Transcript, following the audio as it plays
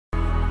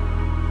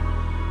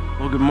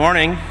Well, good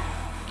morning.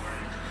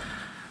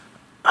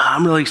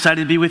 I'm really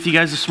excited to be with you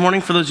guys this morning.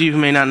 For those of you who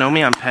may not know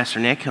me, I'm Pastor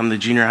Nick. I'm the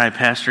junior high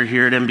pastor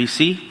here at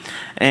MBC.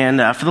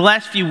 And for the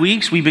last few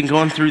weeks, we've been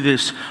going through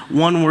this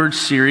one-word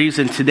series.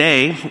 And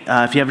today,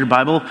 if you have your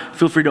Bible,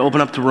 feel free to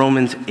open up to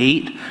Romans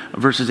 8,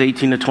 verses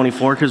 18 to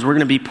 24, because we're going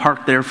to be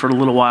parked there for a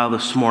little while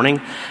this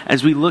morning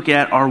as we look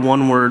at our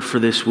one word for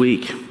this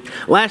week.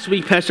 Last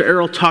week, Pastor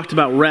Errol talked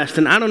about rest.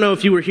 And I don't know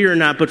if you were here or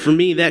not, but for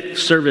me, that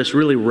service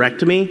really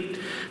wrecked me.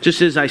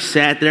 Just as I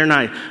sat there and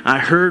I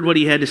heard what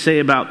he had to say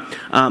about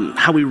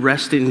how we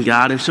rest in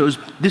God. And so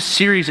this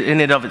series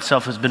in and of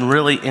itself has been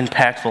really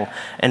impactful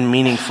and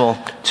meaningful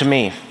to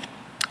me.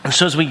 And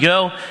so as we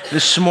go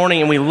this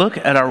morning and we look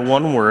at our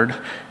one word,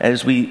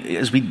 as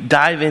we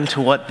dive into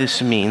what this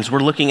means, we're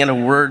looking at a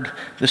word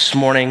this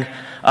morning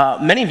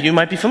many of you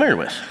might be familiar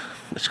with.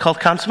 It's called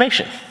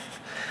consummation.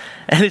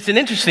 And it's an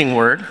interesting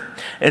word.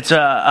 It's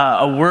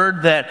a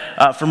word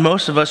that for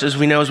most of us, as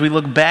we know, as we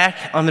look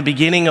back on the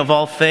beginning of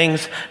all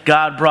things,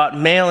 God brought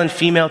male and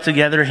female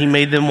together. He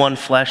made them one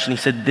flesh, and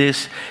he said,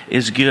 "This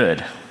is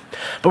good."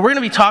 But we're going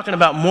to be talking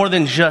about more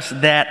than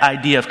just that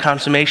idea of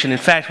consummation. In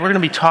fact, we're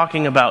going to be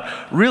talking about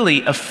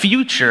really a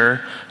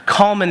future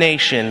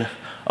culmination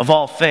of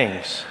all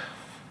things.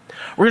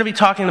 We're going to be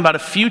talking about a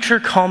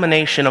future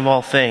culmination of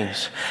all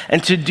things.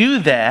 And to do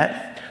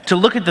that, to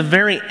look at the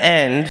very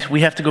end,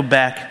 we have to go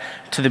back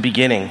to the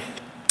beginning.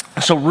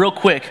 So real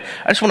quick,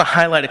 I just want to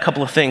highlight a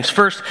couple of things.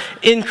 First,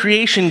 in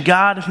creation,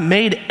 God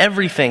made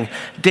everything.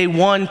 Day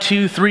 1,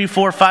 2, 3,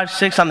 4, 5,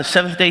 6. On the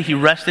seventh day, he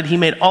rested. He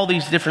made all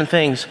these different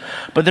things.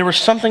 But there was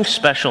something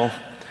special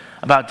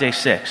about day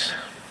 6.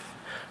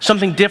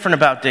 Something different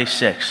about day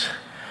 6.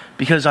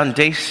 Because on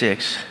day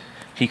 6,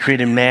 he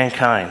created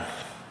mankind.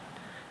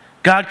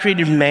 God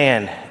created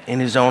man in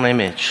his own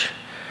image.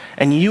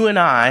 And you and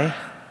I,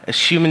 as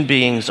human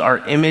beings, are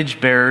image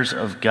bearers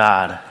of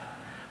God.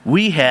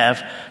 We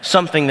have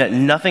something that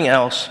nothing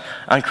else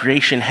on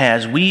creation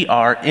has. We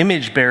are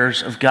image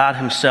bearers of God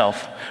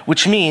himself,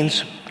 which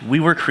means we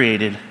were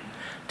created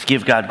to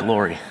give God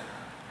glory.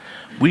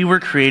 We were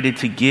created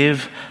to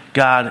give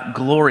God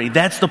glory.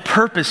 That's the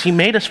purpose he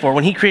made us for.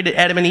 When he created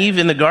Adam and Eve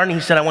in the garden,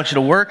 he said, "I want you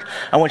to work.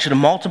 I want you to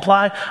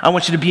multiply. I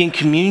want you to be in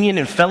communion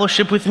and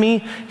fellowship with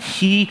me."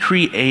 He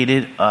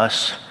created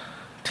us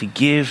to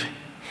give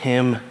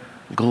him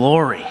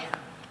glory.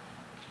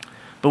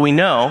 But we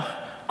know,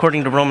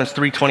 according to Romans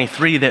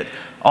 3:23, that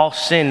all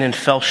sinned and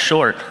fell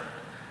short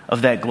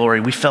of that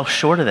glory. We fell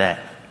short of that.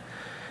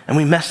 And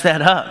we messed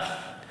that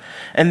up.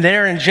 And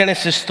there in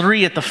Genesis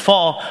 3 at the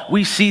fall,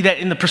 we see that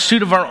in the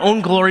pursuit of our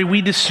own glory,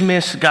 we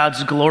dismiss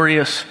God's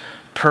glorious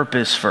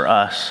purpose for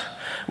us.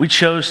 We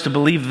chose to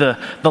believe the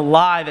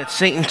lie that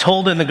Satan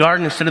told in the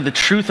garden instead of the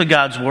truth of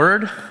God's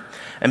word.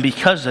 And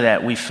because of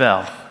that, we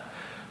fell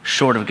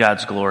short of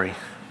God's glory.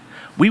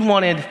 We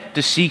wanted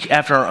to seek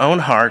after our own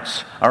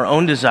hearts, our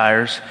own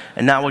desires,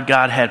 and not what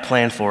God had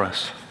planned for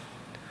us.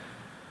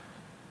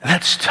 And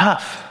that's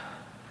tough.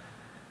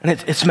 And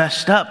it's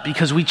messed up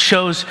because we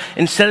chose,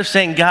 instead of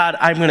saying, "God,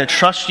 I'm going to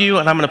trust you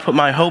and I'm going to put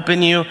my hope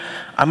in you,"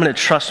 I'm going to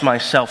trust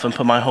myself and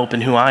put my hope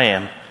in who I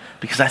am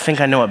because I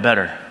think I know it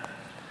better.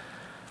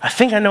 I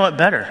think I know it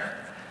better.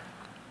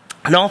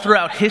 And all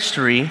throughout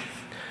history,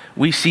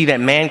 we see that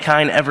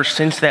mankind, ever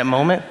since that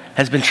moment,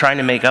 has been trying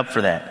to make up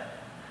for that.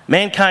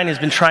 Mankind has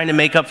been trying to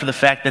make up for the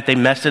fact that they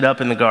messed it up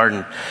in the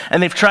garden.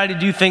 And they've tried to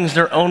do things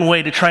their own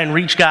way to try and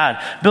reach God,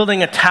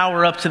 building a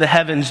tower up to the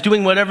heavens,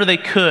 doing whatever they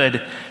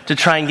could to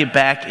try and get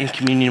back in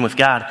communion with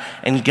God.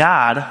 And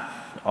God,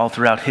 all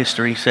throughout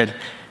history, said,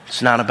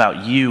 "It's not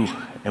about you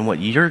and what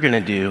you're going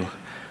to do,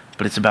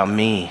 but it's about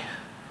me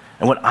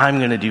and what I'm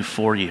going to do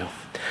for you."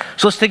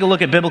 So let's take a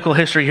look at biblical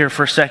history here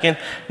for a second.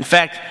 In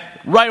fact,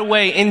 right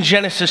away in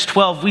Genesis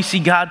 12, we see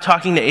God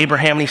talking to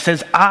Abraham, and he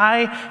says,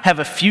 "I have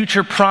a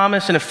future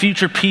promise and a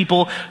future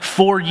people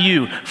for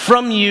you.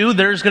 From you,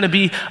 there's going to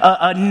be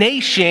a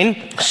nation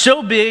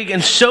so big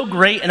and so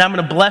great, and I'm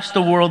going to bless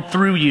the world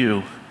through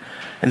you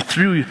and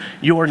through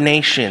your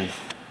nation,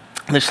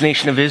 this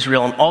nation of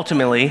Israel." And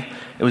ultimately,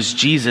 it was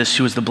Jesus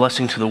who was the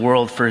blessing to the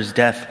world for his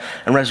death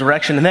and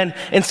resurrection. And then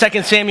in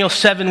 2 Samuel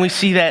 7, we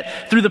see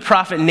that through the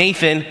prophet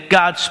Nathan,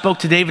 God spoke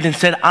to David and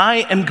said,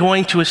 "I am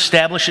going to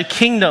establish a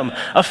kingdom,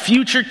 a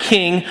future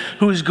king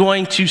who is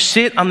going to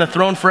sit on the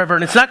throne forever.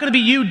 And it's not going to be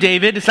you,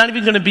 David. It's not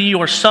even going to be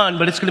your son,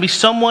 but it's going to be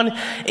someone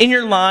in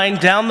your line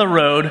down the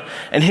road,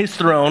 and his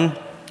throne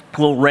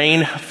will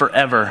reign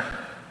forever."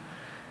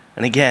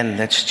 And again,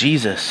 that's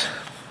Jesus.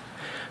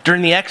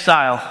 During the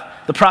exile,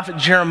 the prophet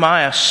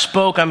Jeremiah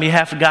spoke on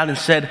behalf of God and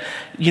said,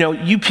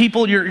 "You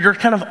people, you're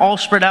kind of all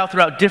spread out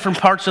throughout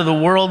different parts of the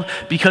world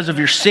because of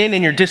your sin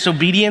and your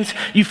disobedience.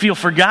 You feel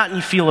forgotten,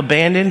 you feel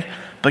abandoned,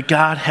 but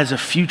God has a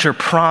future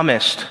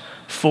promised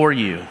for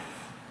you.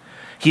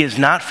 He has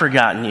not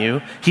forgotten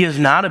you. He has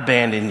not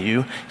abandoned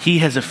you. He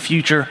has a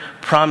future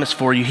promise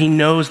for you. He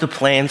knows the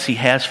plans he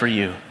has for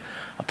you,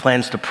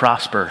 plans to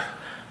prosper,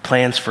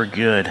 plans for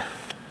good."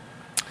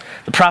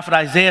 The prophet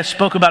Isaiah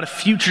spoke about a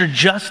future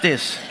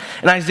justice.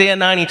 In Isaiah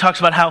 9, he talks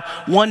about how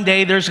one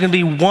day there's going to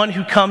be one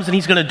who comes and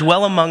he's going to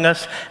dwell among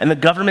us, and the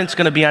government's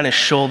going to be on his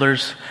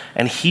shoulders,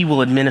 and he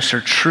will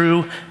administer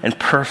true and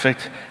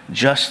perfect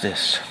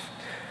justice.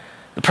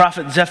 The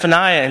prophet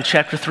Zephaniah in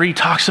chapter 3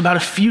 talks about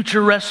a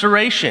future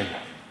restoration.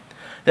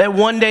 That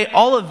one day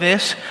all of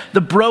this,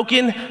 the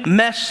broken,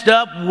 messed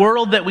up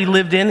world that we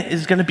lived in,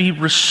 is going to be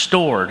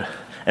restored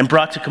and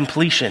brought to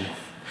completion.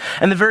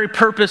 And the very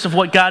purpose of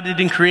what God did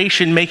in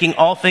creation, making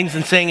all things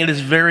and saying it is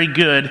very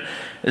good,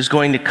 is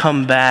going to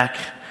come back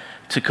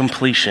to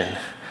completion,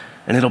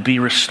 and it'll be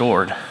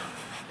restored.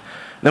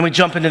 Then we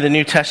jump into the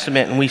New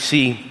Testament and we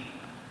see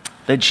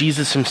that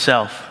Jesus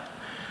himself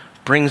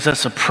brings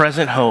us a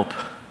present hope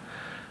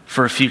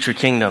for a future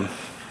kingdom.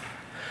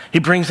 He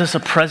brings us a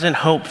present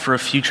hope for a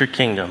future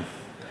kingdom.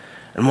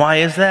 And why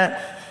is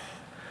that?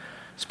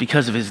 It's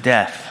because of his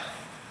death.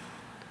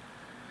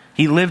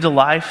 He lived a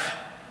life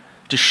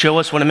to show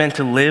us what it meant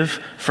to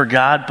live for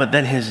God, but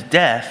then his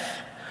death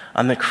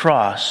on the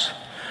cross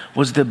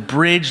was the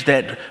bridge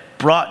that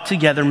brought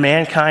together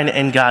mankind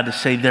and God to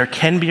say there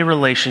can be a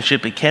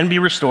relationship, it can be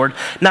restored,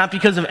 not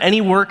because of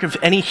any work of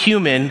any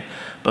human,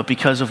 but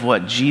because of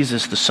what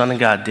Jesus, the Son of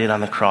God, did on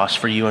the cross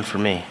for you and for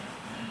me.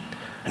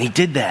 And he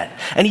did that.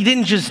 And he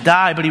didn't just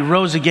die, but he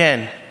rose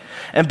again.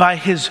 And by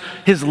his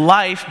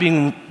life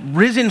being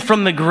risen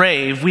from the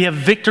grave, we have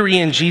victory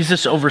in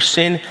Jesus over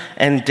sin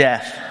and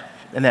death.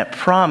 And that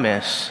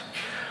promise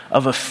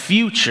of a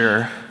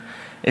future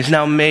is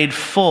now made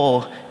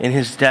full in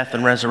his death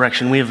and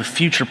resurrection. We have a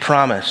future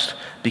promised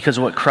because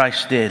of what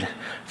Christ did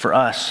for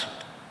us.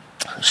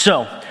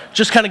 So,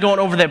 just kind of going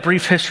over that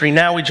brief history,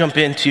 now we jump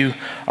into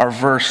our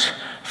verse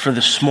for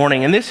this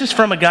morning. And this is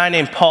from a guy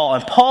named Paul.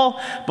 And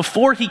Paul,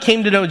 before he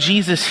came to know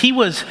Jesus, he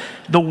was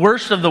the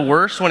worst of the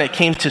worst when it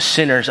came to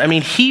sinners. I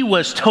mean, he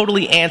was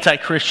totally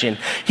anti-Christian.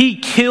 He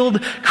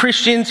killed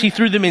Christians. He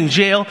threw them in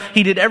jail.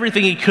 He did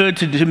everything he could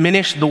to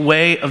diminish the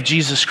way of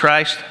Jesus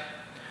Christ.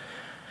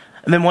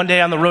 And then one day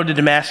on the road to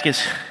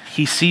Damascus,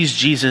 he sees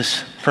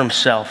Jesus for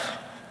himself.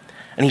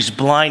 And he's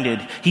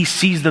blinded. He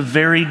sees the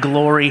very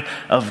glory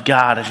of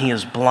God, and he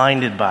is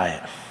blinded by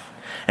it.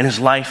 And his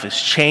life is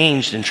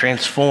changed and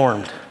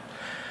transformed.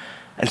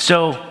 And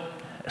so,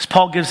 as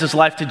Paul gives his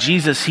life to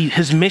Jesus,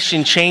 his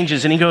mission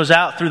changes, and he goes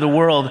out through the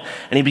world,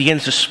 and he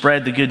begins to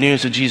spread the good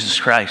news of Jesus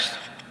Christ.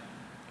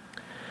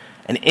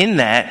 And in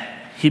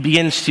that, he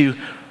begins to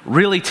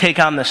really take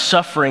on the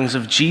sufferings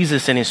of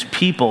Jesus and his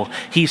people.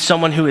 He's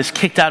someone who is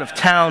kicked out of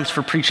towns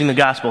for preaching the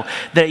gospel.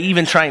 They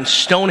even try and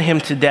stone him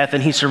to death,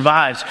 and he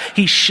survives.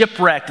 He's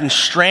shipwrecked and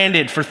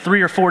stranded for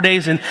 3 or 4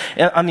 days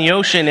on the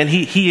ocean, and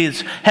he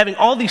is having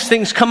all these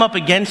things come up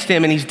against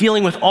him, and he's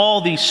dealing with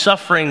all these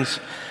sufferings.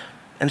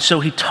 And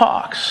so he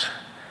talks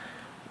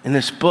in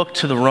this book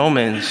to the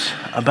Romans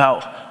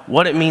about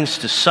what it means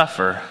to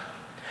suffer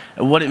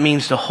and what it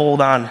means to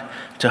hold on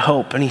to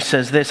hope. And he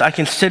says this: I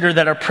consider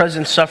that our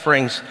present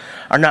sufferings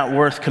are not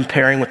worth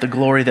comparing with the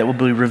glory that will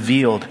be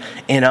revealed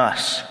in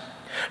us.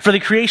 For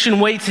the creation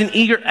waits in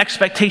eager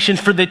expectation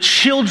for the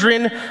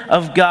children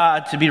of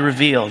God to be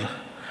revealed.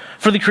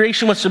 For the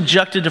creation was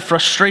subjected to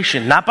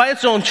frustration, not by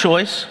its own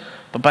choice,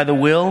 but by the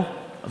will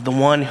of the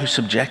one who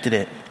subjected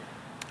it,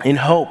 in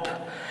hope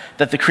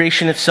that the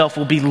creation itself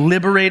will be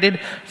liberated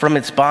from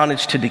its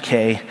bondage to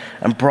decay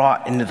and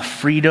brought into the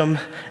freedom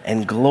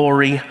and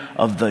glory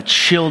of the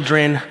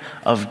children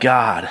of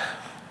God.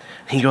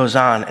 He goes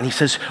on and he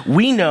says,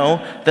 we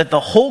know that the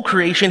whole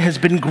creation has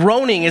been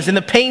groaning as in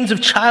the pains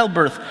of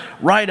childbirth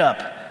right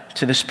up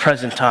to this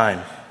present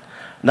time.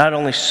 Not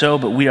only so,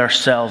 but we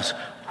ourselves,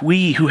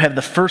 we who have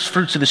the first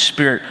fruits of the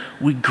Spirit,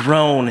 we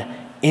groan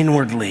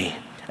inwardly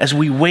as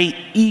we wait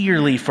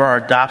eagerly for our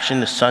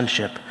adoption to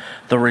sonship,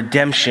 the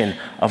redemption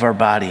of our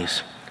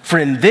bodies. For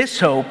in this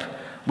hope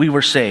we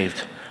were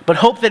saved. But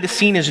hope that is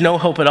seen is no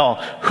hope at all.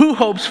 Who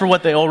hopes for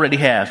what they already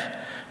have?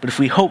 But if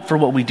we hope for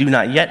what we do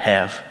not yet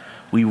have,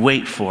 we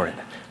wait for it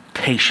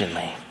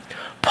patiently.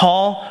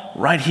 Paul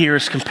right here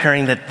is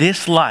comparing that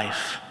this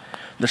life,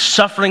 the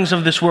sufferings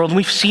of this world, and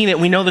we've seen it,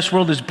 we know this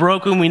world is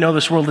broken, we know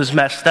this world is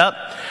messed up.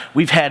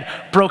 We've had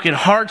broken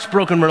hearts,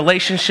 broken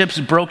relationships,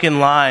 broken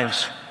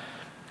lives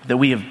that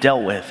we have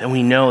dealt with. And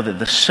we know that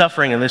the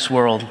suffering of this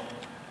world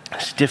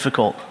is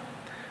difficult.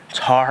 It's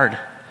hard.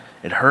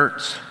 It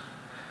hurts.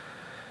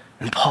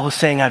 And Paul is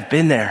saying, I've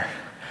been there.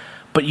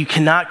 But you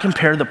cannot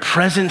compare the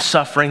present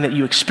suffering that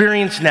you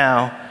experience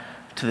now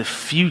to the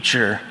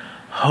future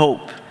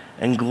hope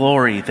and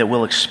glory that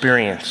we'll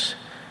experience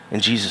in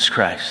Jesus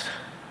Christ.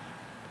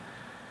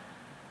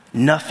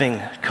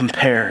 Nothing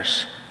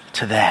compares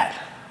to that.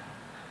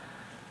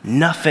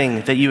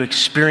 Nothing that you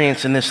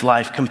experience in this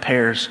life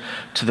compares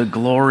to the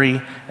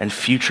glory and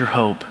future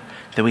hope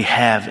that we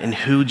have in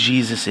who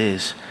Jesus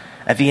is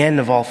at the end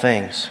of all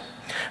things.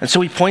 And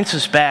so he points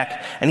us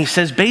back and he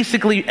says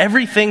basically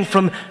everything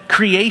from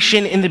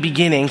creation in the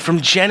beginning,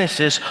 from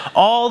Genesis,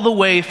 all the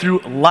way through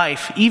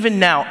life, even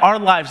now, our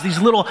lives, these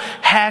little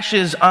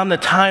hashes on the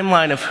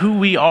timeline of who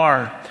we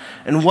are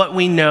and what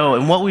we know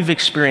and what we've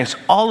experienced,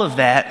 all of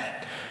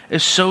that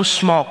is so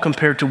small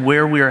compared to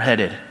where we are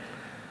headed.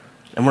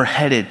 And we're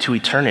headed to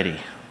eternity,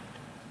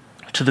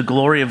 to the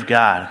glory of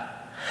God.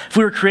 If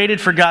we were created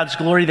for God's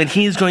glory, then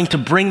he is going to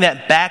bring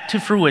that back to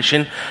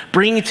fruition,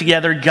 bringing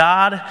together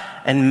God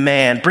and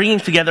man, bringing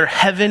together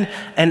heaven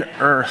and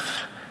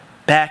earth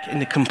back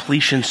into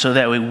completion so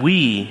that way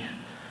we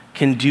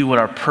can do what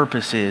our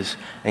purpose is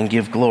and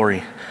give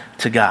glory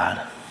to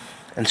God.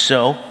 And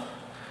so,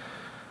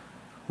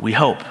 we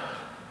hope.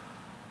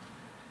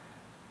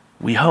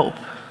 We hope.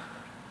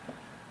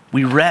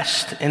 We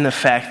rest in the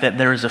fact that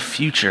there is a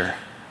future.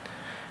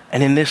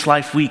 And in this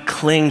life, we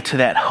cling to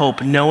that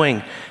hope,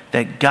 knowing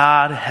that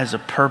God has a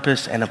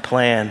purpose and a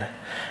plan,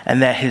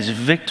 and that his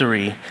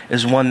victory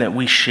is one that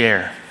we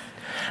share.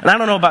 And I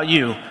don't know about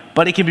you,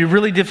 but it can be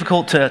really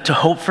difficult to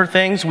hope for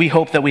things. We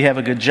hope that we have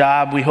a good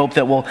job. We hope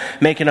that we'll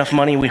make enough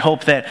money. We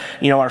hope that,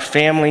 our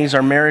families,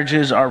 our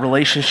marriages, our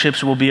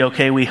relationships will be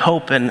okay. We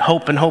hope and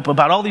hope and hope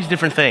about all these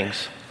different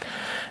things.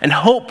 And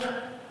hope,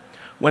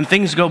 when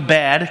things go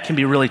bad, can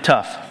be really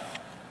tough.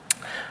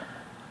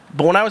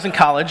 But when I was in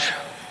college,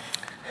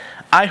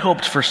 I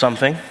hoped for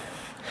something.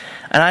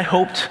 And I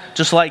hoped,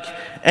 just like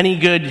any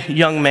good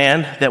young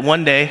man, that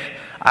one day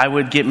I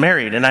would get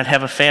married and I'd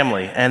have a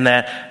family and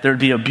that there'd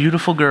be a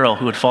beautiful girl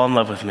who would fall in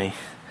love with me.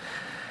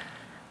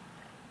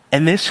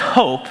 And this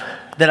hope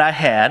that I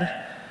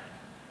had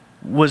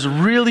was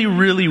really,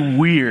 really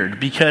weird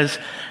because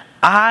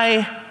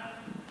I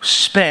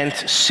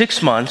spent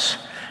 6 months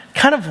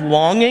kind of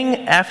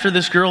longing after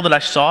this girl that I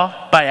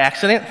saw by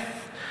accident.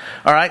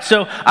 All right,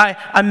 so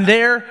I'm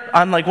there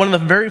on like one of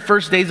the very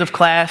first days of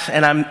class,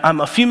 and I'm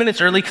a few minutes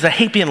early because I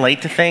hate being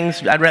late to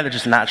things. I'd rather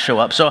just not show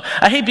up. So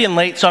I hate being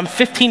late, so I'm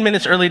 15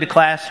 minutes early to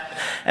class,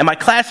 and my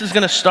class is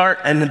going to start,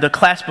 and the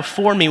class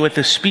before me with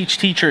the speech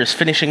teacher is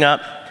finishing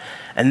up,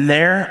 and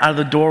there out of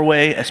the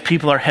doorway as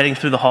people are heading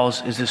through the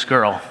halls is this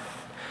girl,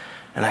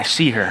 and I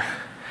see her.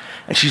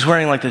 And she's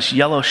wearing like this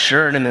yellow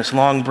shirt and this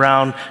long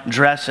brown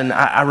dress. And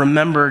I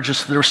remember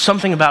just there was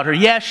something about her.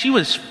 Yeah, she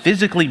was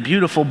physically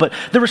beautiful, but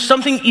there was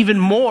something even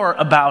more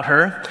about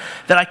her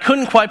that I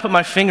couldn't quite put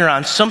my finger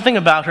on. Something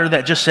about her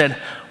that just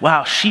said,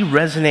 wow, she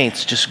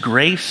resonates just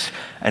grace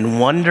and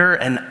wonder.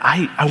 And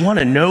I want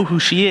to know who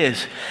she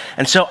is.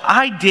 And so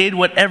I did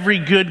what every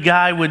good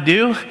guy would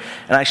do.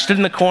 And I stood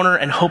in the corner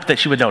and hoped that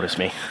she would notice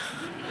me.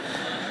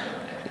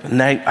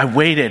 And I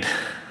waited.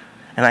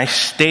 And I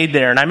stayed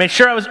there, and I made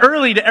sure I was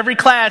early to every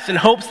class in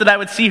hopes that I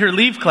would see her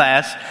leave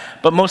class,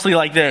 but mostly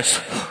like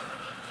this.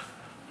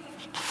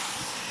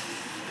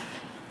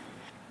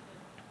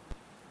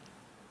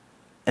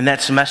 And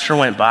that semester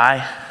went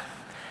by,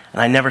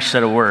 and I never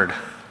said a word.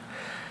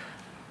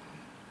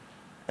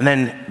 And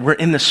then we're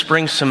in the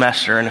spring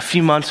semester, and a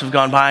few months have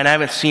gone by, and I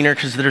haven't seen her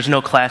because there's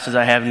no classes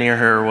I have near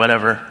her or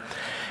whatever.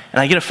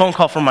 And I get a phone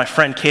call from my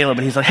friend Caleb,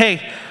 and he's like,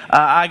 hey,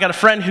 I got a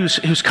friend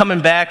who's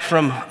coming back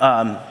from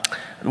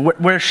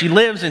where she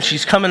lives, and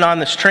she's coming on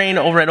this train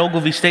over at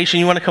Ogilvie Station.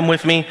 You want to come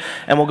with me,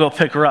 and we'll go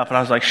pick her up? And I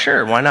was like,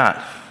 sure, why not?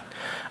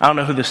 I don't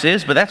know who this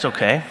is, but that's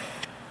okay.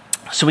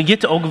 So we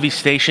get to Ogilvie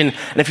Station,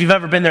 and if you've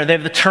ever been there, they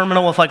have the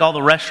terminal with like all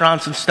the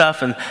restaurants and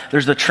stuff, and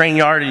there's the train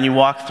yard, and you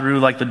walk through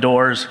like the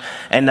doors,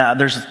 and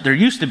there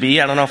used to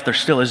be, I don't know if there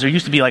still is, there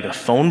used to be like a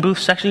phone booth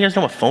section. You guys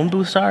know what phone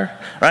booths are?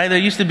 Right? There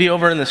used to be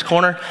over in this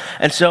corner.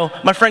 And so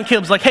my friend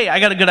Caleb's like, hey, I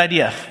got a good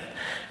idea.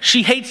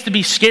 She hates to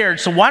be scared,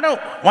 so why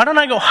don't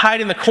I go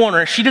hide in the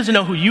corner? She doesn't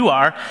know who you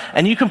are,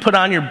 and you can put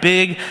on your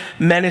big,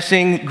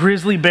 menacing,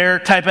 grizzly bear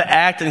type of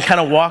act and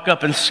kind of walk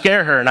up and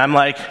scare her. And I'm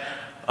like,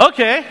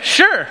 okay,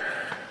 sure.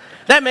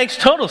 That makes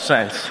total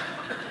sense.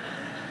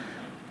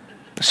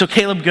 So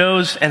Caleb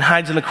goes and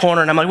hides in the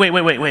corner, and I'm like,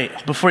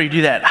 wait. Before you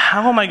do that,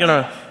 how am I going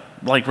to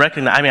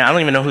recognize? I don't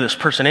even know who this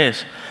person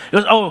is. He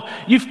goes, oh,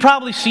 you've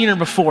probably seen her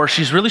before.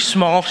 She's really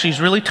small. She's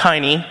really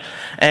tiny.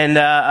 And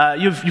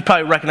you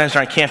probably recognize her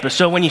on campus.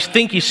 So when you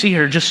think you see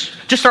her, just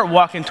start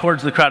walking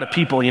towards the crowd of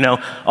people,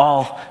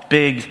 all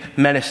big,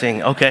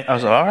 menacing. Okay, I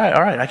was like,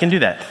 all right, I can do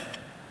that.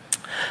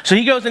 So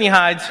he goes and he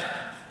hides,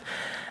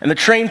 and the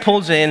train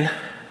pulls in,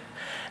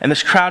 and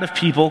this crowd of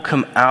people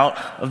come out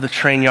of the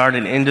train yard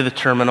and into the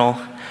terminal.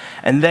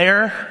 And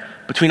there,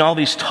 between all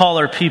these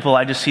taller people,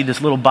 I just see this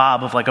little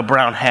bob of like a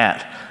brown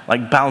hat,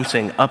 like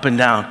bouncing up and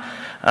down.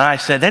 And I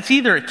said, that's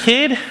either a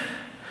kid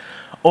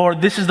or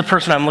this is the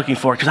person I'm looking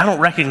for, because I don't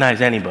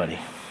recognize anybody.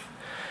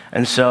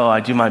 And so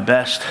I do my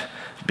best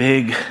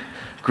big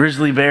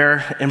grizzly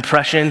bear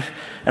impression,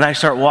 and I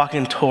start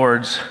walking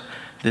towards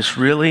this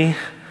really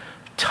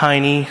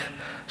tiny,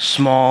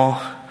 small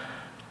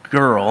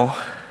girl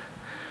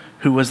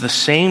who was the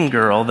same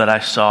girl that I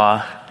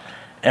saw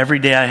every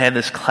day I had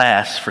this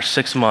class for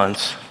 6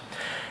 months.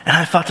 And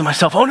I thought to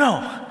myself, oh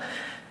no,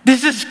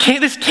 this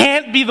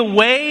can't be the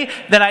way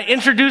that I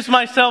introduced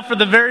myself for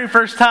the very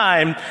first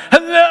time.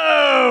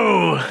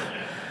 Hello!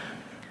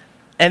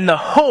 And the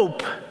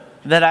hope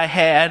that I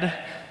had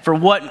for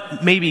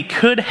what maybe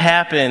could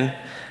happen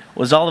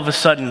was all of a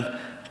sudden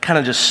kind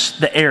of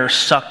just the air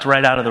sucked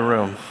right out of the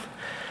room.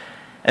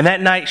 And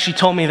that night she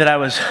told me that I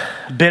was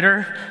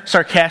bitter,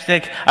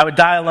 sarcastic, I would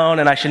die alone,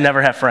 and I should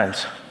never have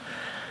friends.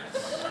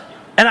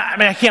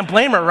 And I can't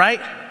blame her, right?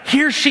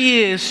 Here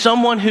she is,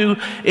 someone who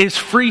is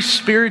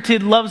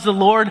free-spirited, loves the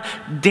Lord,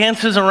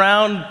 dances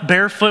around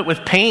barefoot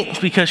with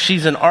paint because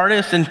she's an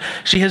artist and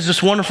she has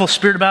this wonderful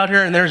spirit about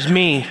her. And there's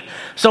me,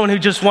 someone who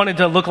just wanted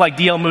to look like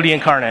D.L. Moody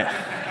incarnate.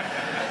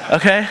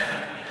 Okay?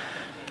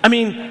 I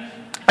mean,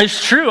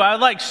 it's true. I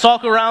would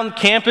sulk around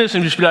campus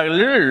and just be like,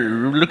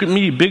 look at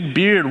me, big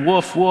beard,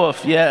 woof,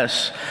 woof,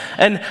 yes.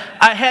 And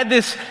I had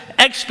this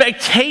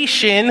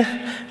expectation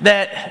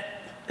that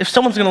if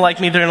someone's going to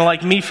like me, they're going to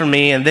like me for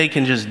me, and they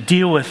can just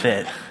deal with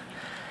it.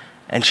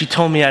 And she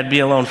told me I'd be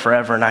alone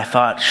forever, and I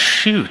thought,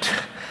 shoot,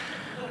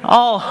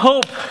 all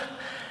hope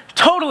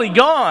totally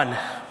gone.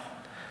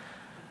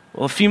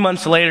 Well, a few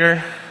months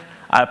later,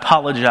 I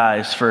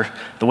apologized for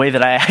the way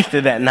that I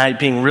acted that night,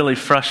 being really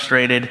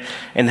frustrated,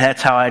 and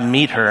that's how I'd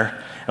meet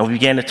her. And we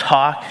began to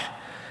talk,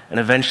 and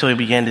eventually we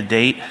began to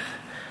date,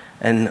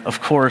 and of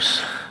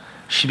course,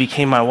 she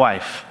became my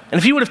wife. And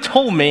if you would have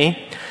told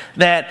me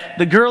that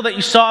the girl that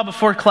you saw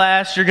before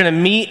class, you're going to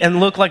meet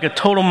and look like a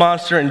total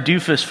monster and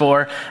doofus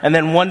for, and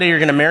then one day you're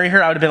going to marry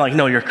her, I would have been like,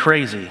 no, you're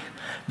crazy.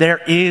 There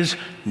is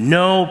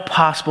no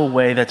possible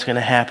way that's going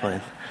to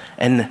happen.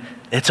 And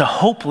it's a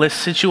hopeless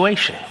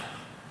situation.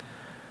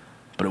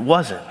 But it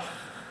wasn't.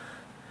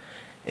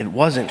 It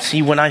wasn't.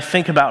 See, when I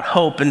think about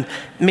hope, and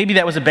maybe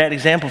that was a bad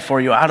example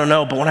for you, I don't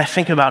know, but when I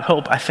think about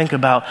hope, I think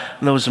about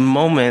those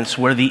moments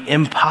where the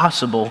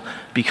impossible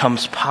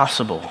becomes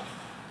possible.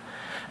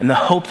 And the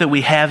hope that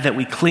we have, that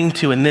we cling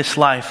to in this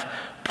life,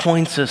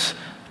 points us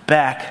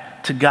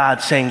back to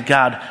God, saying,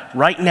 God,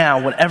 right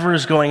now, whatever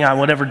is going on,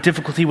 whatever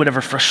difficulty,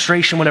 whatever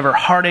frustration, whatever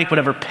heartache,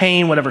 whatever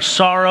pain, whatever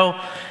sorrow,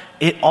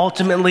 it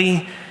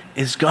ultimately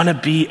is going to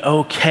be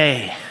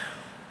okay.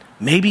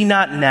 Maybe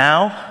not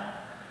now,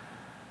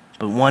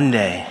 but one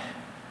day,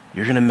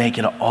 you're going to make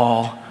it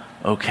all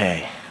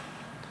okay.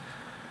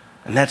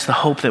 And that's the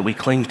hope that we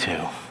cling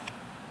to.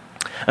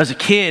 As a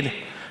kid,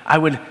 I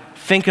would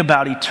think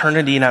about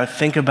eternity, and I would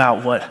think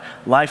about what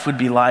life would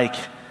be like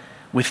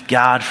with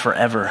God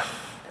forever.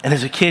 And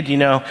as a kid,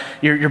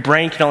 your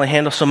brain can only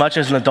handle so much.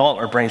 As an adult,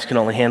 our brains can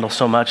only handle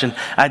so much. And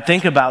I'd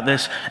think about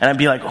this, and I'd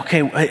be like, okay,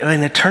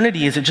 in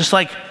eternity, is it just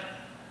like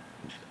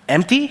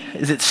empty?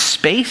 Is it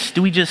space?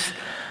 Do we just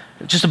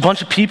a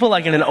bunch of people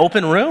like in an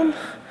open room?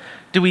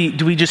 Do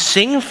we just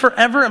sing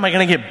forever? Am I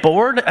going to get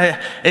bored?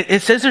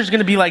 It says there's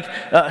going to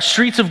be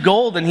streets of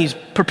gold, and he's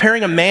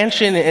preparing a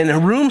mansion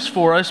and rooms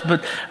for us,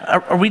 but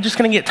are we just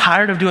going to get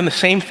tired of doing the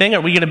same thing? Are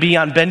we going to be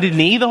on bended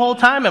knee the whole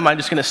time? Am I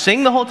just going to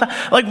sing the whole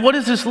time? What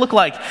does this look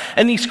like?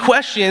 And these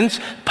questions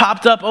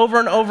popped up over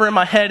and over in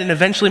my head, and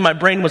eventually my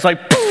brain was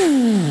like,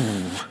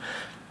 poof!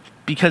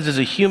 Because as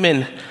a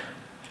human,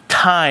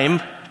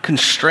 time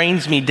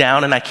constrains me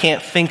down, and I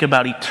can't think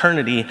about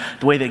eternity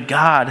the way that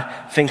God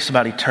thinks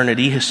about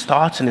eternity. His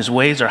thoughts and his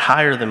ways are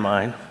higher than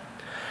mine.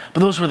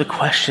 But those were the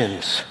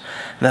questions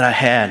that I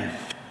had.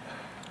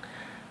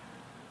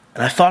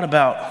 And I thought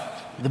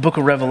about the book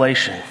of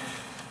Revelation.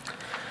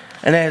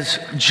 And as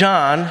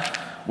John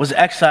was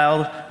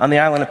exiled on the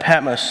island of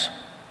Patmos,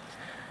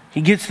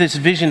 he gets this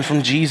vision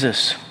from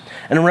Jesus.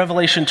 And in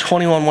Revelation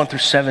 21,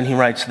 1-7, he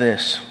writes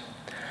this,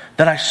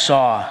 that I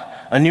saw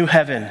a new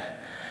heaven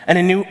and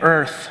a new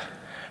earth.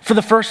 For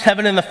the first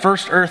heaven and the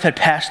first earth had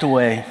passed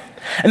away,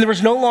 and there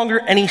was no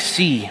longer any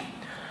sea.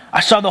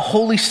 I saw the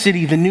holy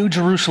city, the new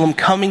Jerusalem,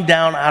 coming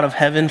down out of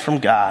heaven from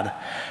God,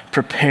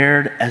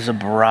 prepared as a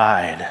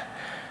bride,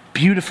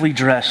 beautifully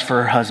dressed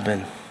for her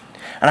husband.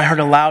 And I heard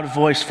a loud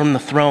voice from the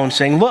throne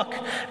saying, look,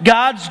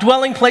 God's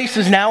dwelling place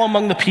is now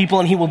among the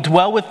people, and he will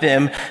dwell with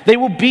them. They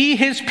will be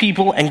his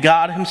people, and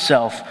God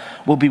himself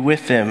will be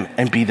with them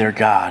and be their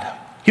God.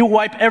 He will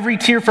wipe every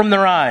tear from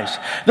their eyes.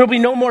 There will be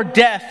no more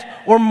death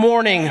or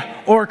mourning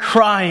or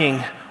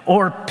crying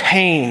or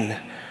pain,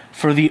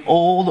 for the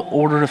old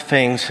order of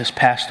things has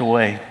passed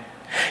away.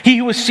 He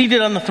who was seated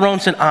on the throne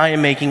said, I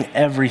am making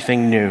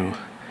everything new.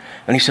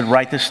 And he said,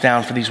 write this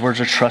down, for these words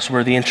are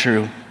trustworthy and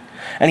true.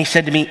 And he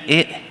said to me,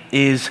 it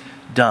is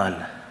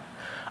done.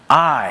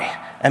 I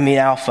am the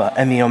Alpha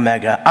and the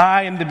Omega.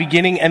 I am the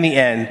beginning and the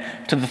end.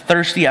 To the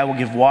thirsty I will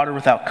give water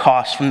without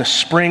cost from the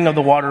spring of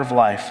the water of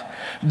life.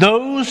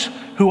 Those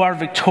who are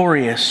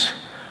victorious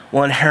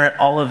will inherit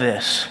all of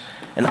this,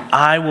 and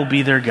I will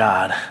be their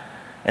God,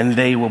 and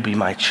they will be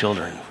my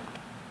children.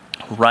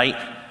 Right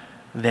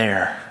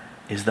there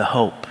is the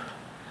hope.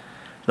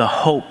 The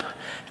hope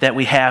that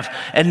we have.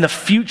 And the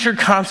future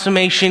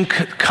consummation,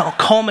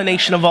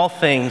 culmination of all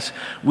things,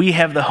 we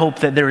have the hope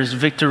that there is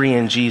victory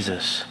in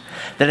Jesus.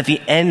 That at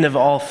the end of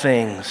all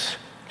things,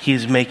 he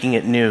is making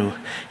it new.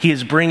 He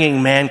is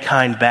bringing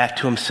mankind back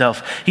to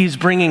himself. He is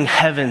bringing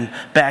heaven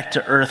back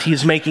to earth. He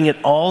is making it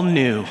all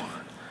new.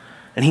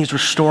 And he's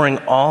restoring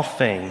all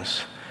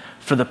things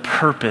for the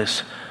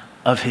purpose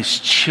of his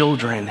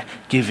children,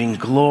 giving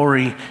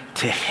glory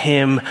to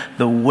him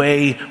the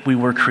way we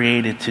were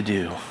created to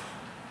do,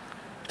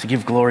 to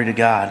give glory to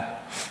God.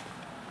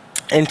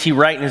 N.T.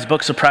 Wright, in his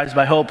book, Surprised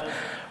by Hope,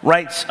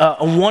 writes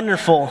a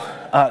wonderful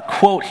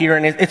quote here,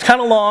 and it's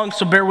kind of long,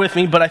 so bear with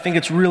me, but I think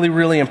it's really,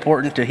 really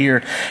important to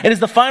hear. It is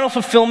the final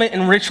fulfillment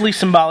and richly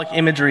symbolic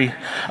imagery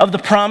of the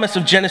promise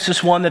of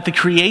Genesis 1 that the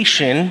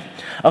creation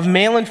of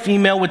male and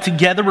female would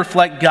together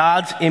reflect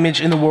God's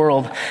image in the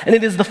world. And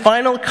it is the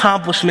final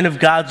accomplishment of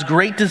God's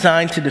great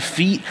design to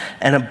defeat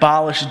and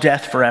abolish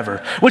death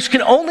forever, which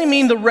can only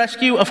mean the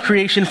rescue of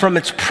creation from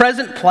its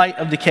present plight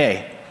of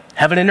decay.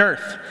 Heaven and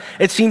earth,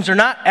 it seems, are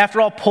not, after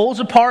all, poles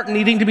apart,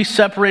 needing to be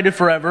separated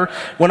forever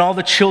when all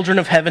the children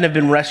of heaven have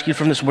been rescued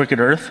from this wicked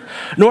earth,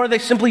 nor are they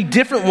simply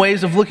different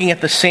ways of looking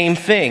at the same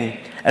thing,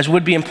 as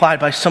would be implied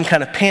by some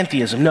kind of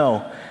pantheism.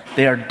 No,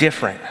 they are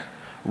different,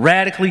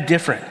 radically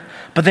different,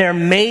 but they are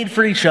made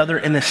for each other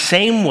in the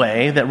same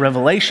way that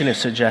Revelation is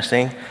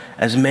suggesting,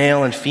 as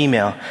male and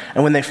female.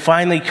 And when they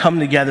finally come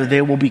together,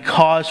 they will be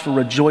cause for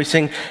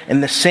rejoicing in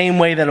the same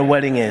way that a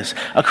wedding is.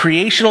 A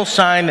creational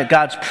sign that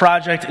God's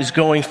project is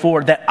going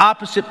forward, that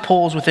opposite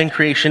poles within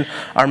creation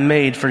are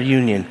made for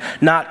union,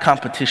 not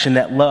competition,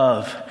 that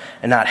love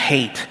and not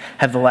hate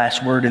have the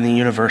last word in the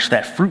universe,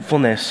 that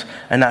fruitfulness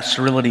and not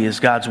sterility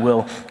is God's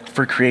will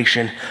for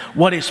creation.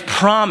 What is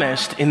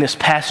promised in this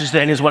passage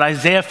then is what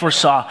Isaiah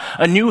foresaw: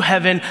 a new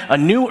heaven, a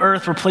new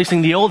earth,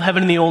 replacing the old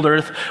heaven and the old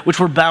earth, which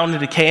were bound to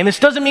decay. And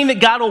this doesn't mean that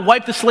God will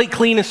wipe the slate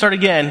clean and start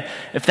again.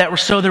 If that were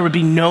so, there would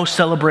be no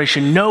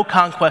celebration, no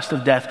conquest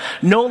of death,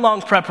 no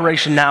long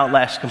preparation now at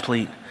last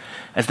complete.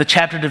 As the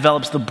chapter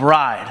develops, the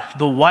bride,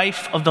 the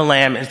wife of the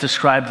Lamb, is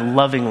described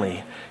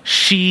lovingly.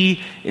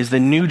 She is the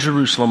new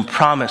Jerusalem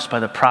promised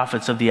by the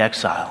prophets of the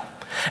exile.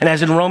 And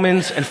as in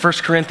Romans and 1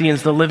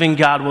 Corinthians, the living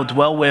God will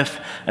dwell with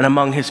and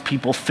among his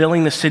people,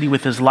 filling the city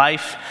with his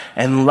life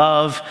and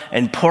love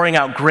and pouring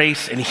out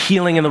grace and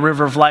healing in the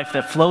river of life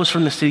that flows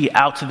from the city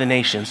out to the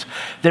nations.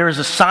 There is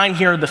a sign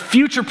here of the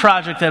future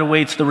project that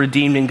awaits the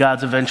redeemed in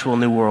God's eventual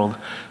new world.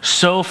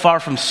 So far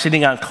from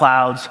sitting on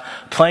clouds,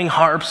 playing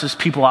harps as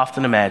people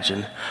often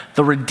imagine,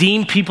 the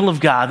redeemed people of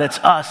God, that's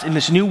us in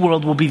this new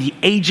world, will be the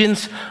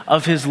agents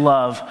of his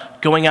love,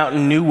 going out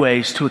in new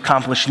ways to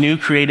accomplish new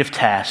creative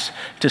tasks,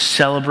 to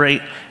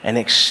celebrate and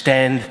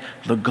extend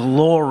the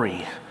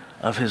glory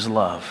of his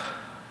love.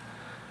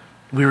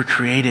 We were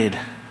created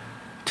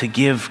to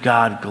give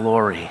God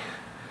glory,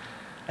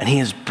 and he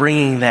is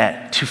bringing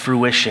that to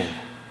fruition.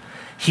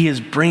 He is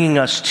bringing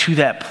us to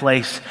that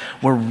place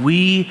where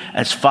we,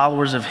 as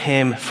followers of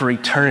him for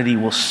eternity,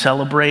 will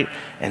celebrate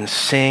and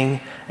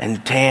sing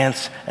and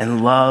dance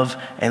and love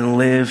and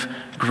live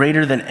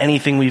greater than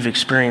anything we've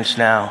experienced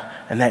now.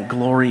 And that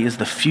glory is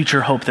the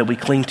future hope that we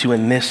cling to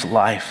in this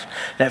life.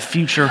 That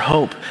future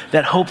hope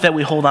that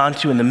we hold on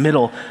to in the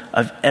middle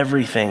of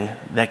everything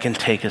that can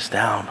take us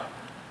down.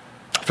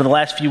 For the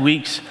last few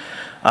weeks,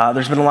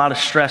 there's been a lot of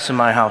stress in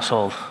my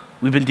household.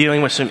 We've been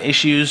dealing with some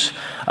issues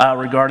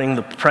regarding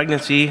the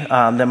pregnancy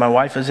that my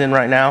wife is in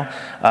right now.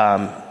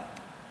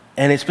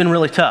 And it's been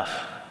really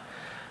tough.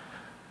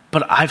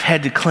 But I've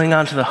had to cling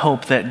on to the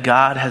hope that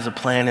God has a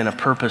plan and a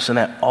purpose, and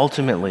that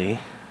ultimately,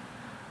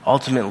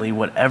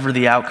 whatever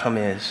the outcome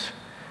is,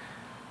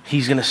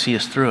 he's going to see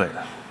us through it.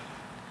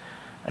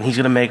 And he's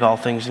going to make all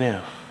things new.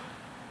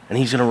 And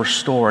he's going to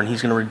restore, and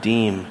he's going to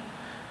redeem,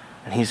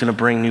 and he's going to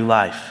bring new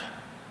life.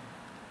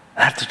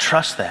 I have to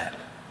trust that,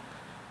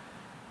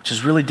 which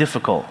is really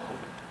difficult.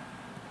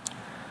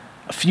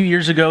 A few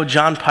years ago,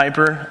 John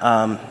Piper,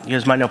 you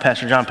guys might know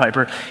Pastor John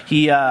Piper,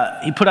 he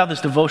put out this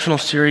devotional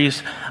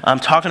series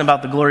talking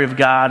about the glory of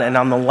God, and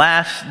on the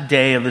last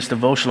day of this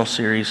devotional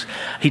series,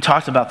 he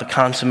talked about the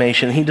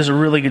consummation. He does a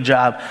really good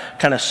job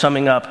kind of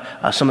summing up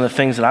some of the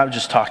things that I've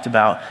just talked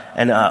about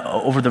and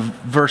over the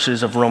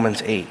verses of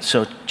Romans 8.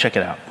 So check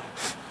it out.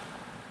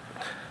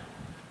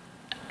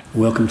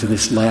 Welcome to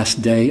this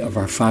last day of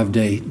our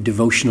 5-day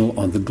devotional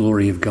on the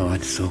glory of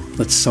God. So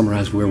let's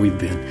summarize where we've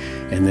been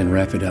and then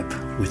wrap it up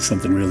with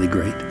something really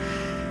great.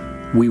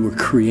 We were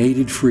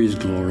created for his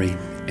glory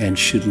and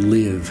should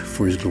live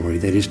for his glory.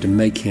 That is, to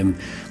make him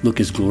look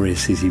as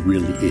glorious as he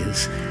really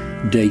is.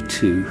 Day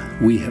 2,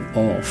 we have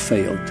all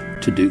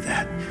failed to do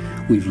that.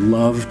 We've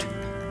loved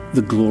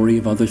the glory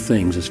of other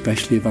things,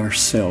 especially of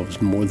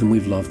ourselves, more than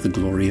we've loved the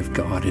glory of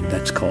God, and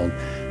that's called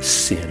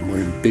sin. We're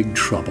in big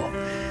trouble.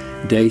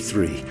 Day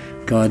 3,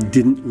 God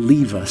didn't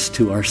leave us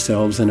to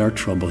ourselves and our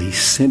trouble. He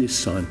sent his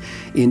Son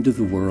into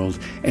the world,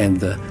 and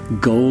the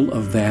goal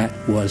of that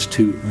was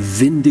to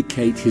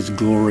vindicate his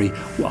glory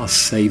while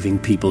saving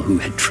people who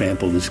had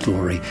trampled his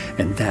glory,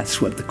 and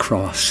that's what the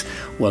cross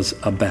was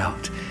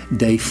about.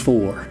 Day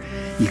 4,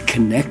 you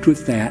connect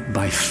with that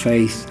by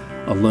faith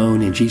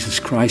alone in Jesus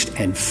Christ,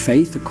 and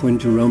faith, according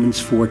to Romans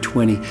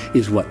 4:20,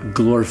 is what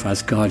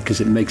glorifies God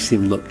because it makes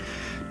him look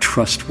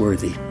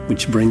trustworthy,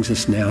 which brings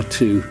us now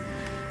to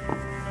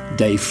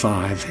Day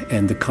 5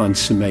 and the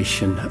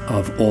consummation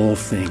of all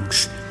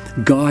things.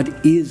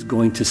 God is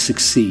going to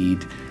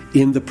succeed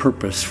in the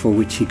purpose for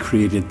which he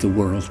created the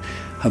world.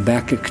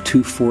 Habakkuk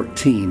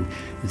 2:14,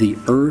 the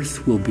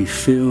earth will be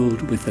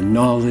filled with the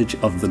knowledge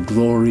of the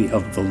glory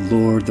of the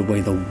Lord, the way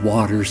the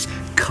waters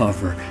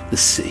cover the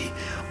sea.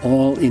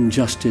 all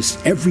injustice,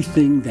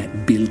 everything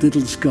that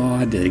belittles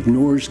God, that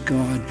ignores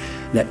God,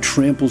 that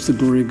tramples the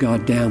glory of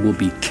God down will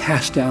be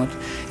cast out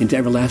into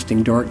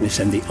everlasting darkness,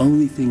 and the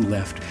only thing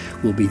left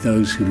will be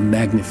those who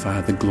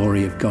magnify the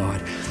glory of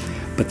God.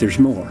 But there's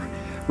more.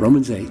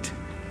 Romans 8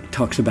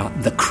 talks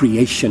about the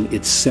creation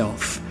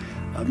itself.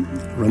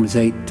 Romans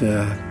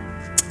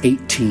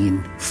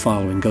 8:18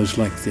 following goes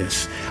like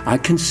this. I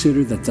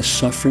consider that the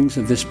sufferings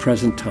of this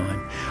present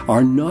time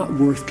are not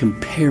worth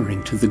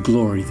comparing to the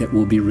glory that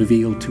will be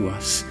revealed to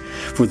us.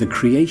 For the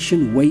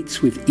creation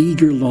waits with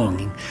eager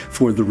longing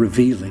for the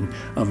revealing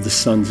of the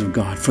sons of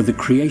God. For the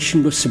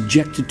creation was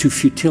subjected to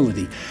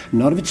futility,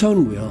 not of its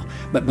own will,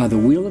 but by the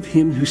will of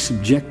him who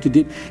subjected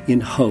it, in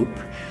hope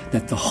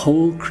that the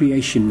whole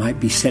creation might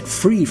be set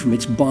free from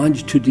its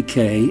bondage to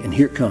decay, and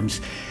here it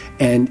comes,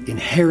 and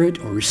inherit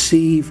or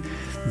receive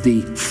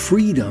the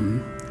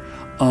freedom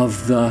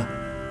of the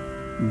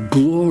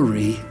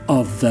glory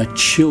of the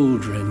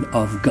children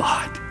of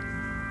God.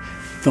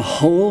 The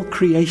whole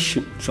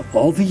creation, so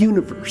all the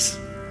universe,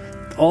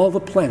 all the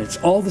planets,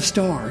 all the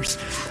stars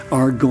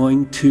are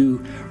going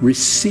to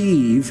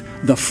receive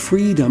the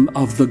freedom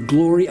of the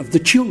glory of the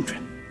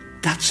children.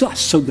 That's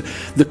us. So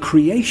the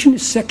creation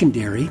is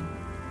secondary.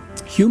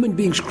 Human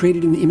beings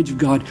created in the image of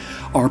God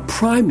are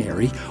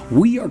primary.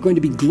 We are going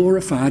to be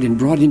glorified and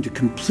brought into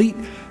complete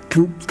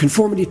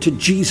conformity to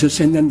Jesus,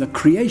 and then the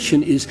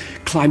creation is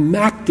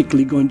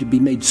climactically going to be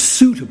made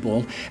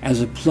suitable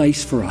as a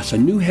place for us, a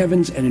new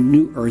heavens and a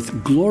new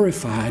earth,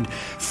 glorified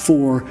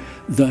for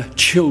the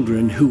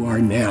children who are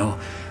now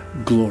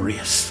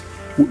glorious.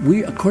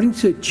 We, according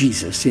to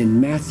Jesus in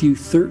Matthew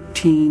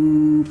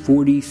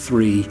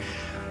 13:43,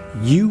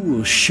 you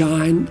will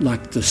shine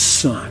like the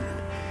sun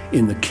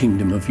in the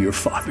kingdom of your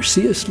Father.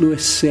 C.S.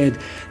 Lewis said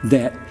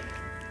that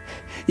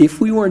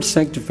if we weren't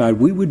sanctified,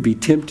 we would be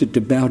tempted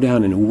to bow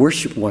down and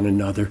worship one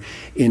another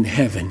in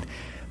heaven.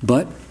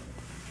 But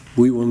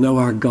we will know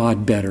our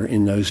God better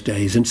in those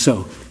days. And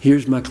so,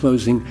 here's my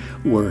closing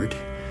word.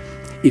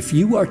 If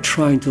you are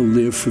trying to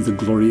live for the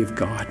glory of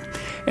God,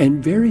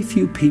 and very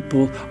few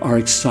people are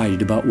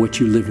excited about what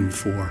you're living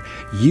for,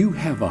 you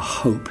have a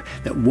hope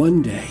that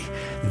one day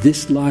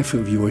this life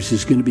of yours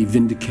is going to be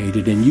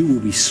vindicated, and you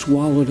will be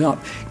swallowed up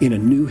in a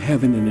new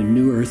heaven and a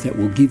new earth that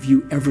will give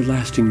you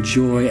everlasting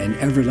joy and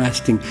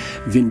everlasting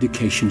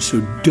vindication. So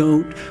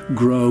don't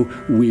grow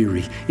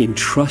weary in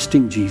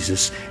trusting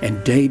Jesus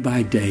and day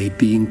by day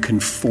being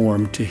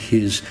conformed to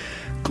his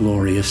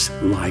glorious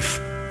life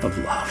of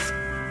love.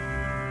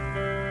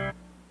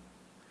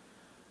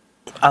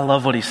 I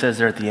love what he says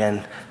there at the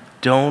end.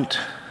 Don't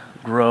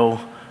grow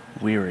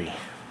weary.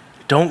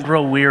 Don't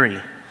grow weary.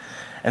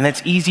 And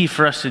that's easy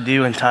for us to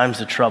do in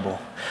times of trouble.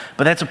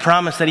 But that's a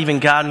promise that even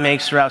God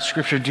makes throughout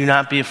Scripture. Do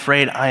not be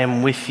afraid, I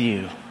am with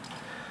you.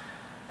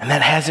 And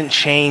that hasn't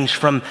changed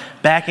from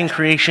back in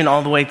creation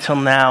all the way till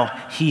now.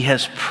 He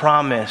has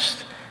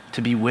promised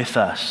to be with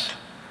us.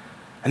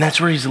 And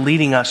that's where he's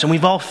leading us. And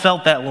we've all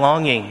felt that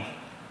longing.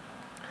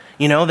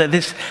 You know, that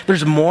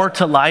there's more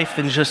to life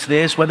than just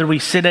this, whether we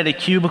sit at a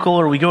cubicle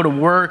or we go to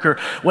work or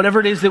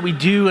whatever it is that we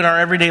do in our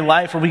everyday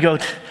life, where we go,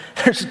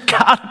 there's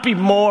got to be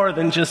more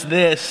than just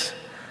this.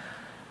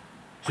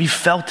 We've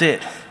felt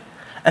it.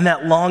 And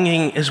that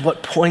longing is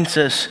what points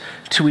us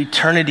to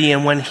eternity,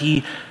 and when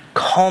he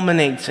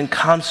culminates and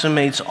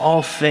consummates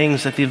all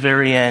things at the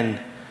very end,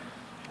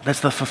 that's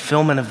the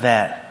fulfillment of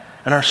that.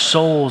 And our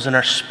souls and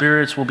our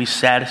spirits will be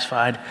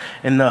satisfied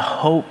in the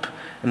hope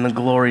and the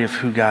glory of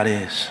who God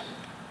is.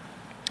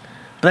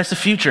 But that's the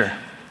future.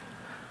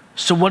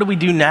 So what do we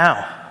do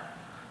now?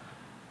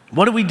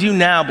 What do we do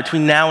now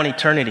between now and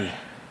eternity?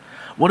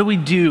 What do we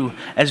do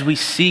as we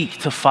seek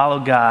to follow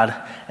God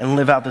and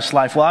live out this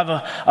life? Well, I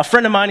have a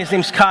friend of mine, his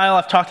name's Kyle.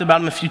 I've talked about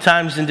him a few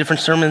times in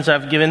different sermons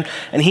I've given.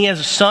 And he has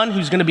a son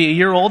who's going to be a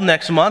year old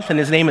next month, and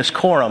his name is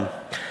Coram.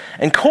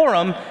 And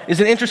Coram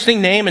is an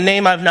interesting name, a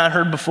name I've not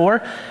heard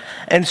before.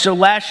 And so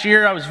last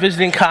year I was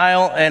visiting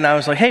Kyle, and I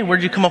was like, hey,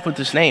 where'd you come up with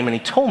this name? And he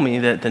told me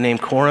that the name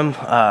Coram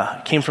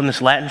came from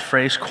this Latin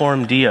phrase,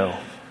 coram Deo.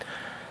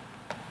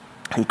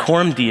 And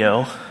coram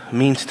Deo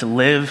means to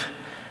live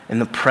in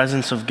the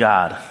presence of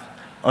God,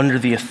 under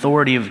the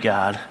authority of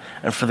God,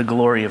 and for the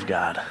glory of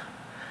God.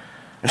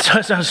 And so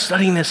as I was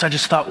studying this, I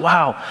just thought,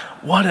 wow,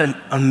 what an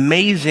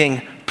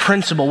amazing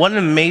principle, what an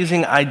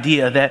amazing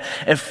idea, that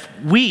if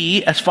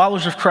we, as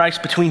followers of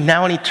Christ, between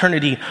now and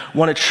eternity,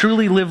 want to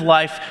truly live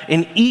life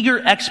in eager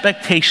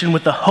expectation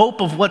with the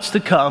hope of what's to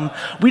come,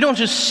 we don't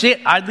just sit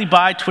idly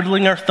by,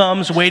 twiddling our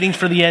thumbs, waiting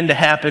for the end to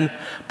happen,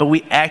 but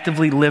we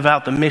actively live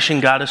out the mission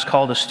God has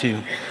called us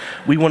to.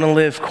 We want to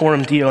live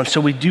coram Deo, and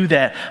so we do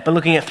that by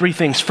looking at three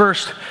things.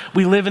 First,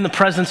 we live in the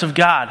presence of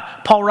God.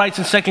 Paul writes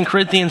in 2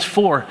 Corinthians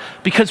 4,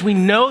 because we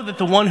know that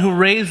the one who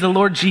raised the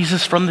Lord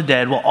Jesus from the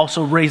dead will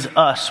also raise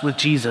us with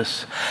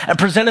Jesus and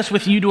present us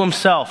with you to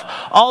himself.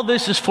 All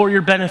this is for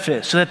your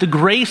benefit, so that the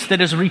grace that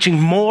is reaching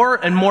more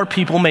and more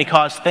people may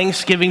cause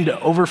thanksgiving to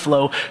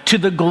overflow to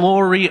the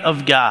glory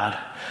of God.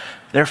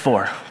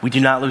 Therefore, we do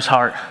not lose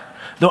heart.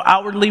 Though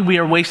outwardly we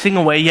are wasting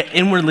away, yet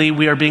inwardly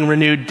we are being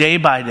renewed day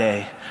by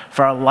day.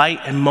 for our light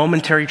and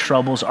momentary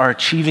troubles are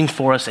achieving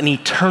for us an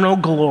eternal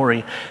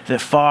glory that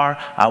far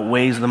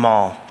outweighs them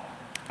all.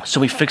 So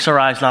we fix our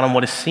eyes not on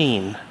what is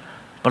seen,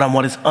 but on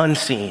what is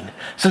unseen.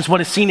 Since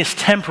what is seen is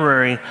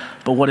temporary,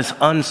 but what is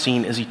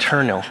unseen is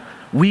eternal.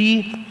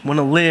 We want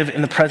to live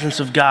in the presence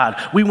of God.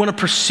 We want to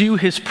pursue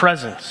his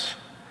presence.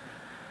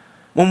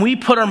 When we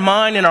put our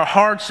mind and our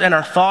hearts and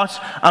our thoughts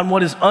on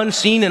what is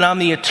unseen and on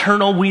the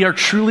eternal, we are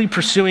truly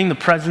pursuing the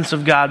presence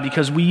of God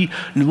because we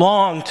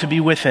long to be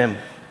with him.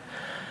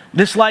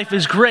 This life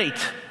is great,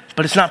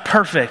 but it's not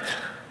perfect.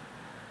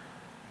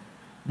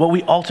 What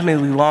we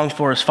ultimately long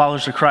for as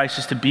followers of Christ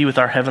is to be with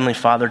our Heavenly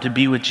Father, to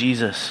be with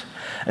Jesus.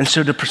 And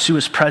so to pursue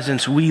his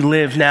presence, we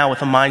live now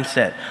with a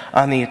mindset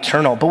on the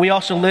eternal. But we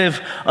also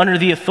live under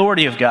the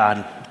authority of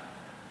God.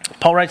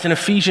 Paul writes in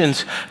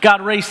Ephesians,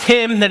 God raised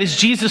him, that is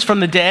Jesus,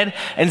 from the dead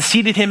and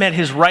seated him at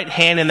his right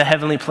hand in the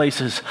heavenly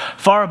places,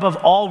 far above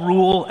all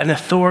rule and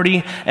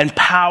authority and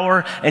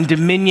power and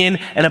dominion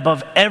and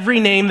above every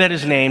name that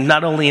is named,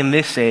 not only in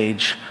this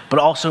age, but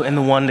also in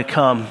the one to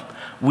come.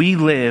 We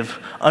live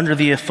under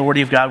the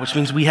authority of God, which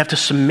means we have to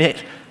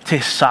submit to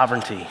his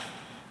sovereignty.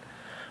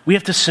 We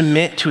have to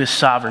submit to his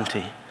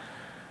sovereignty.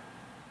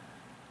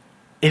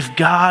 If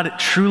God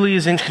truly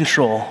is in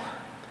control,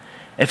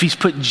 if he's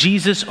put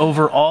Jesus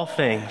over all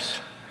things,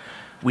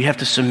 we have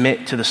to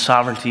submit to the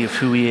sovereignty of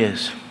who he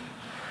is.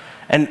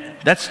 And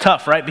that's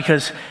tough, right?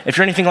 Because if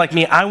you're anything like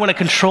me, I want to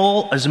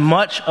control as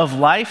much of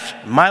life,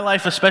 my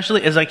life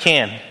especially, as I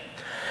can.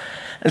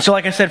 And so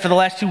like I said, for the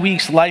last 2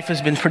 weeks, life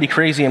has been pretty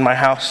crazy in my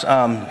house.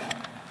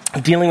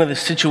 Dealing with a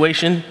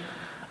situation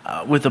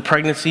with a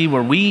pregnancy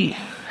where we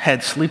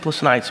had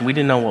sleepless nights and we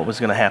didn't know what was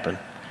going to happen.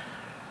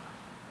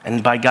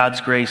 And by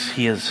God's grace,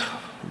 he has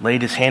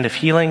laid his hand of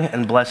healing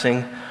and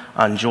blessing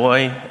on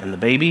Joy and the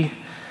baby,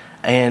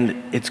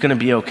 and it's going to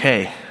be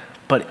okay.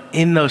 But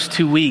in those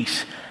 2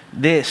 weeks,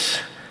 this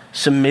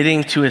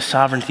submitting to his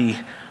sovereignty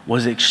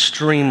was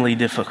extremely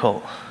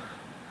difficult.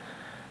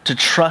 To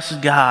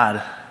trust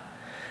God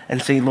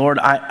and say, Lord,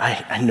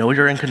 I know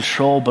you're in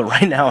control, but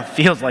right now it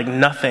feels like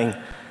nothing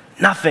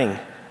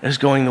is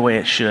going the way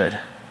it should.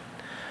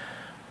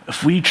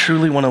 If we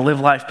truly want to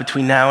live life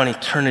between now and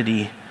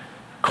eternity,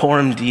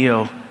 coram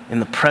Deo, in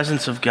the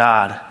presence of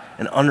God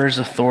and under his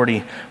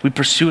authority, we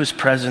pursue his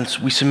presence,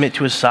 we submit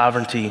to his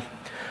sovereignty,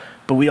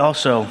 but we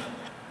also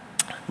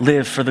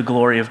live for the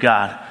glory of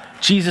God.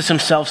 Jesus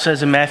himself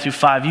says in Matthew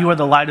 5, you are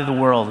the light of the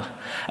world.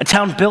 A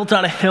town built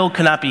on a hill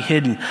cannot be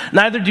hidden.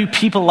 Neither do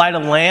people light a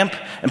lamp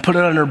and put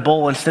it under a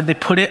bowl. Instead, they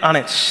put it on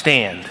its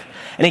stand,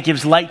 and it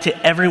gives light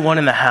to everyone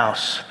in the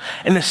house.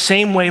 In the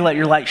same way, let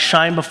your light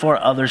shine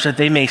before others, that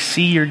they may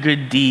see your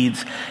good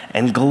deeds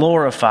and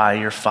glorify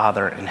your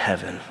Father in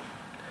heaven.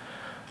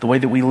 The way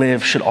that we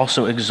live should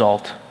also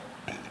exalt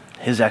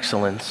his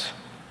excellence.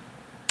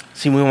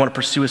 See, we want to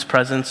pursue his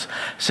presence,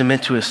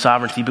 submit to his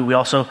sovereignty, but we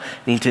also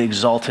need to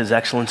exalt his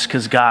excellence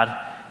because God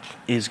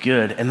is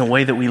good. And the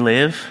way that we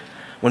live,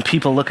 when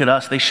people look at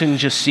us, they shouldn't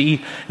just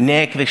see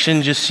Nick, they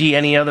shouldn't just see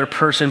any other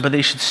person, but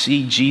they should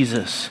see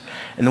Jesus.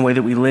 And the way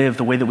that we live,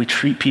 the way that we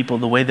treat people,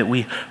 the way that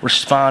we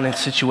respond in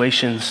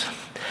situations,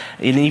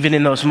 and even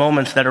in those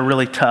moments that are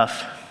really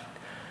tough,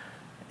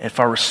 if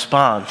our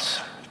response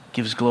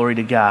gives glory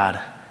to God,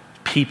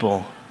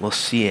 people will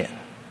see it.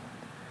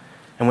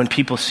 And when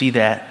people see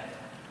that,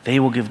 they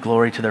will give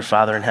glory to their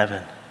Father in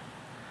heaven.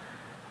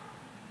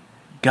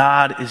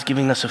 God is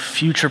giving us a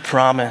future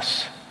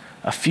promise,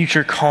 a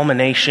future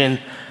culmination,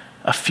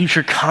 a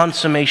future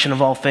consummation of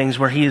all things,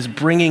 where he is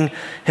bringing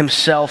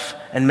himself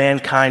and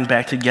mankind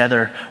back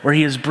together, where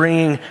he is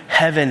bringing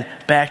heaven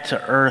back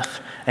to earth,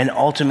 and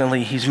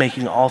ultimately he's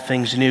making all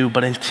things new.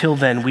 But until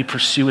then, we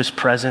pursue his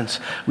presence,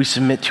 we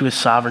submit to his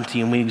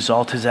sovereignty, and we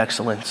exalt his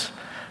excellence,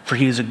 for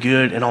he is a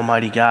good and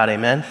almighty God.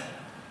 Amen?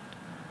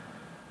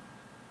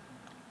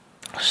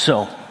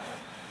 So,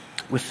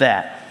 with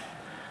that,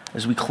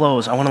 as we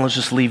close, I want to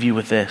just leave you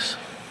with this.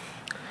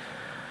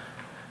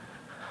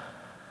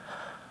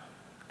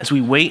 As we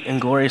wait in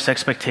glorious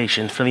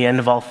expectation for the end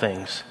of all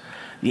things,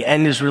 the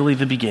end is really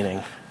the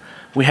beginning.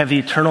 We have the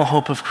eternal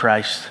hope of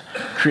Christ.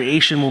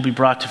 Creation will be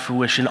brought to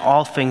fruition.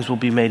 All things will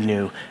be made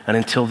new. And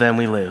until then,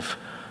 we live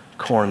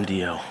coram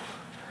Deo.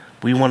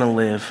 We want to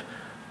live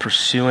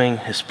pursuing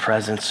his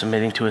presence,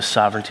 submitting to his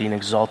sovereignty, and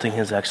exalting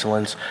his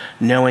excellence,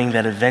 knowing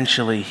that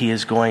eventually he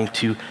is going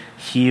to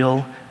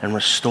heal and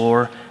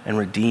restore and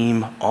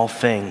redeem all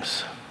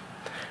things.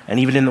 And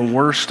even in the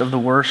worst of the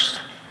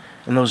worst,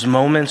 in those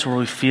moments where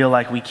we feel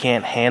like we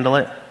can't handle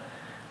it,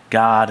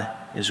 God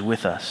is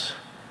with us,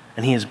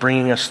 and he is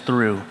bringing us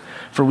through.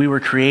 For we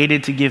were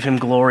created to give him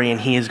glory, and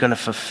he is going to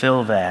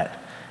fulfill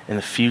that in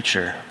the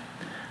future.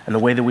 And the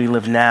way that we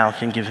live now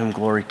can give him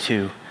glory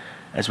too,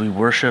 as we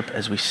worship,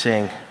 as we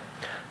sing.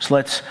 So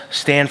let's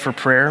stand for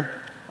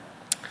prayer,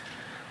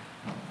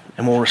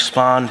 and we'll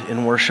respond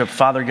in worship.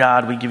 Father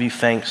God, we give you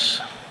thanks.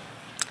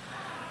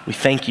 We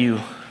thank you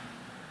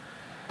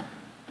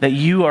that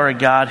you are a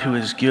God who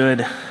is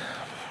good,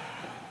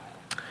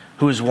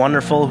 who is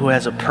wonderful, who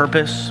has a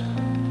purpose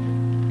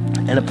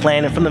and a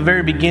plan. And from the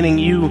very beginning,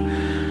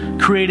 you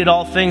created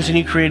all things and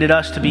you created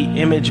us to be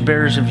image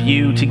bearers of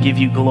you, to give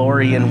you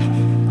glory,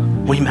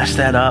 and we messed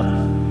that up.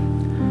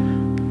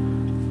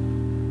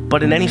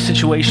 But in any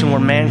situation where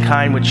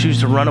mankind would choose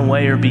to run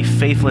away or be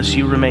faithless,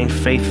 you remain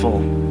faithful.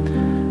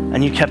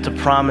 And you kept a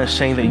promise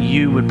saying that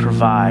you would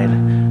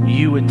provide,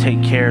 you would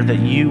take care, that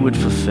you would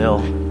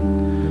fulfill.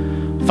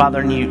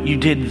 Father, and you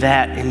did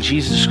that in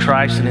Jesus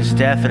Christ and his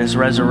death and his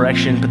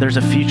resurrection, but there's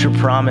a future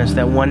promise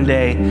that one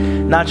day,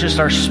 not just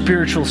our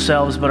spiritual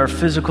selves, but our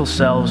physical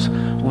selves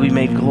will be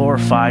made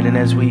glorified. And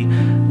as we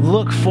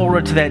look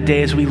forward to that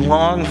day, as we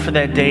long for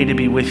that day to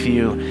be with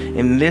you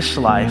in this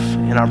life,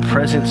 in our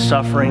present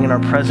suffering, in our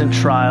present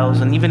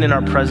trials, and even in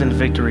our present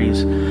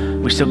victories,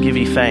 we still give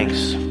you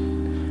thanks.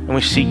 And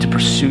we seek to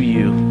pursue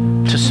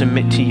you, to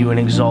submit to you and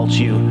exalt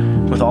you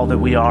with all that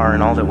we are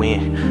and all that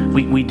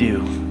we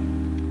do.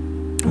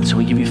 And so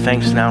we give you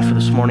thanks now for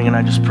this morning, and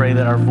I just pray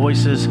that our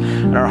voices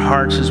and our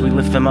hearts as we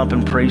lift them up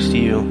in praise to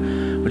you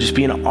would just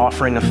be an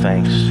offering of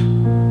thanks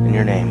in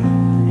your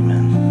name.